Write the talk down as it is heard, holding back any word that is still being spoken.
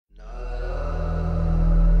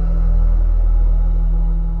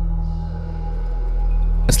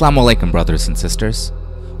As-salaam wa-alaikum, brothers and sisters.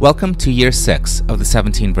 Welcome to Year 6 of the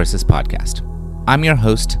 17 Verses podcast. I'm your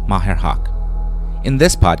host, Maher Haq. In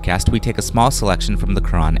this podcast, we take a small selection from the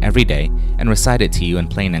Quran every day and recite it to you in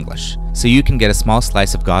plain English, so you can get a small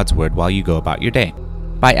slice of God's Word while you go about your day.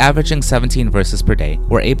 By averaging 17 verses per day,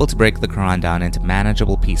 we're able to break the Quran down into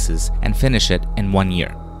manageable pieces and finish it in 1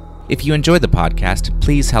 year. If you enjoy the podcast,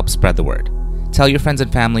 please help spread the word. Tell your friends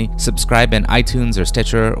and family, subscribe in iTunes or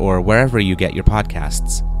Stitcher or wherever you get your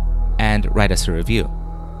podcasts, and write us a review.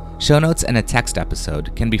 Show notes and a text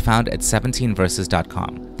episode can be found at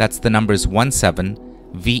 17verses.com. That's the numbers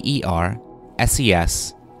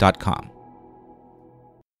 17verses.com.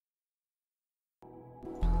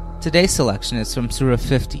 Today's selection is from Surah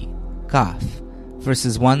 50, Kaf,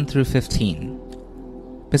 verses 1 through 15.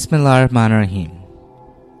 Bismillah ar-Rahman ar-Rahim.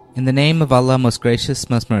 In the name of Allah, most gracious,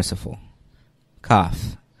 most merciful.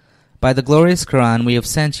 Kaf. By the glorious Quran we have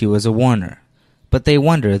sent you as a warner, but they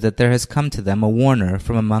wonder that there has come to them a warner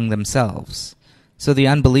from among themselves. So the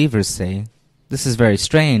unbelievers say, "This is very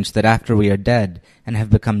strange that after we are dead and have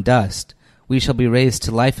become dust, we shall be raised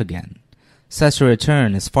to life again. Such a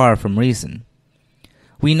return is far from reason.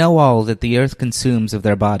 We know all that the earth consumes of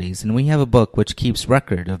their bodies, and we have a book which keeps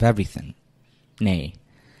record of everything." Nay,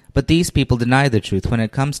 but these people deny the truth when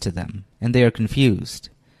it comes to them, and they are confused.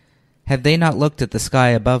 Have they not looked at the sky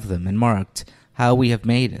above them and marked how we have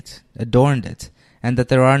made it, adorned it, and that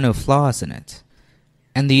there are no flaws in it?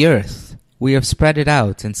 And the earth, we have spread it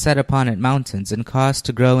out and set upon it mountains and caused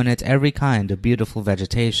to grow in it every kind of beautiful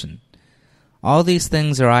vegetation. All these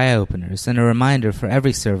things are eye-openers and a reminder for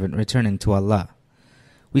every servant returning to Allah.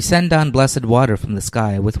 We send down blessed water from the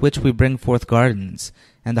sky with which we bring forth gardens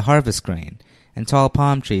and the harvest grain and tall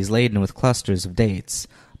palm trees laden with clusters of dates,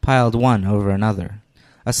 piled one over another,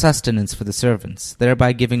 a sustenance for the servants,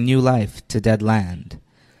 thereby giving new life to dead land.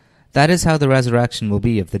 That is how the resurrection will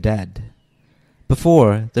be of the dead.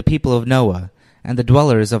 Before, the people of Noah and the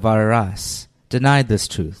dwellers of Araras denied this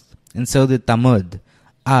truth, and so did Thamud,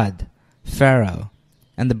 Ad, Pharaoh,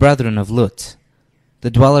 and the brethren of Lut, the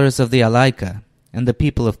dwellers of the Alaika, and the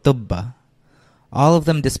people of Tubba. All of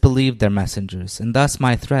them disbelieved their messengers, and thus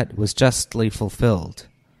my threat was justly fulfilled.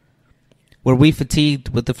 Were we fatigued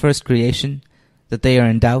with the first creation, that they are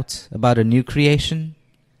in doubt about a new creation?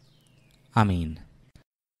 Ameen.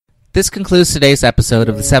 This concludes today's episode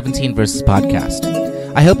of the 17 Verses podcast.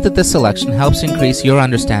 I hope that this selection helps increase your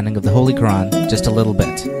understanding of the Holy Quran just a little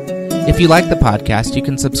bit. If you like the podcast, you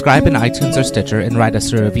can subscribe in iTunes or Stitcher and write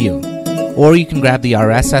us a review. Or you can grab the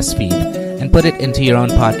RSS feed and put it into your own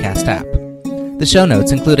podcast app. The show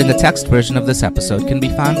notes, including a text version of this episode, can be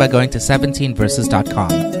found by going to 17verses.com.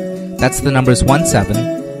 That's the numbers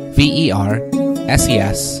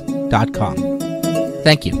 17verses.com.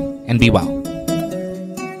 Thank you, and be well.